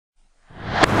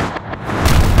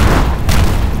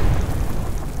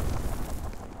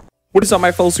What is up,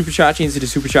 my fellow Superchargians? It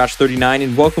is Supercharge39,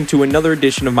 and welcome to another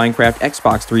edition of Minecraft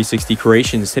Xbox 360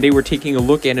 Creations. Today we're taking a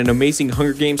look at an amazing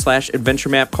Hunger Games / adventure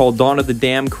map called Dawn of the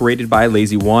Dam, created by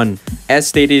Layz1. As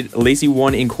stated,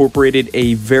 Layz1 incorporated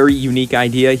a very unique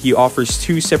idea. He offers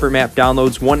two separate map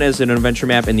downloads, one as an adventure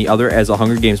map and the other as a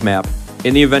Hunger Games map.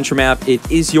 In the adventure map, it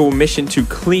is your mission to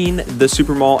clean the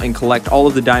supermall and collect all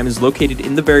of the diamonds located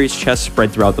in the various chests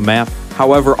spread throughout the map.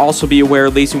 However, also be aware,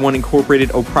 Layz1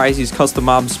 incorporated O'Prize's custom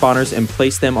mob spawners and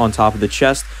placed them on top of the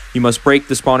chest. You must break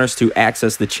the spawners to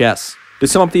access the chests. To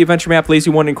sum up the adventure map,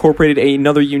 Layz1 incorporated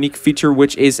another unique feature,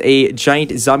 which is a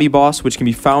giant zombie boss, which can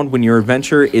be found when your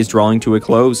adventure is drawing to a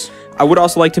close. I would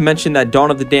also like to mention that Dawn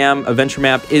of the Dam adventure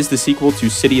map is the sequel to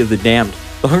City of the Damned.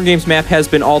 The Hunger Games map has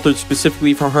been altered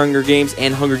specifically for Hunger Games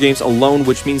and Hunger Games alone,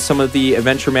 which means some of the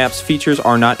adventure map's features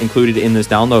are not included in this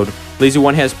download.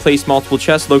 Layz1 has placed multiple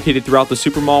chests located throughout the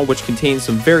supermall, which contains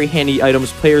some very handy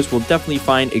items players will definitely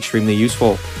find extremely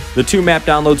useful. The two map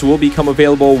downloads will become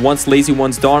available once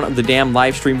Layz1's Dawn of the Dam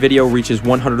livestream video reaches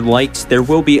 100 likes. There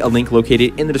will be a link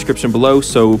located in the description below,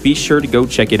 so be sure to go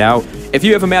check it out. If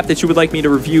you have a map that you would like me to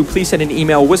review, please send an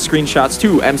email with screenshots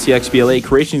to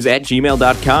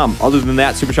mcxblacreations@gmail.com. Other than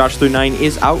that, Supercharge39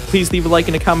 is out. Please leave a like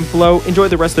and a comment below. Enjoy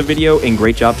the rest of the video, and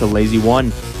great job to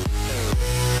Layz1.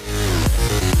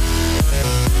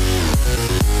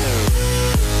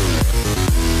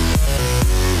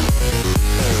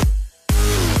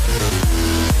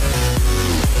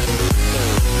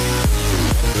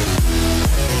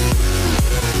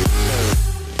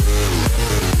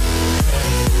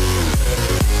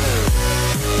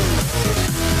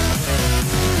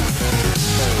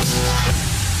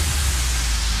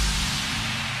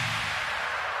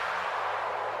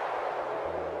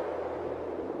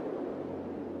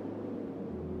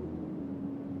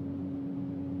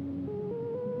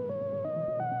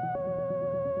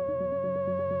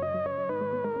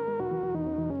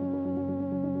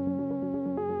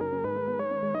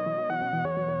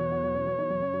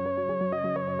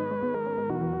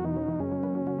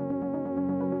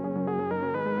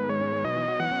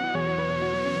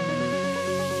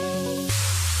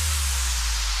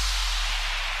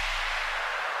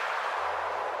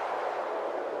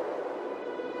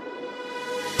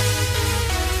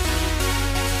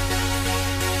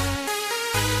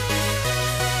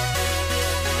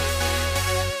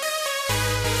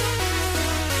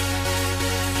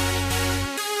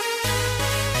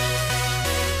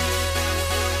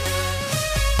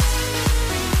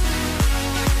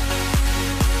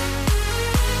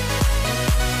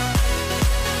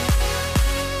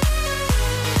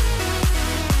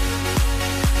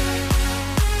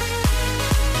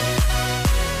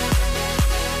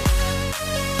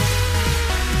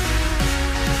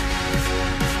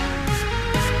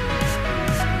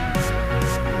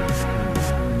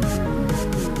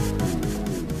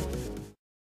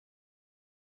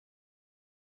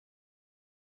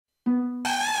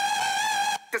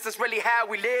 This is really how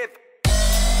we live.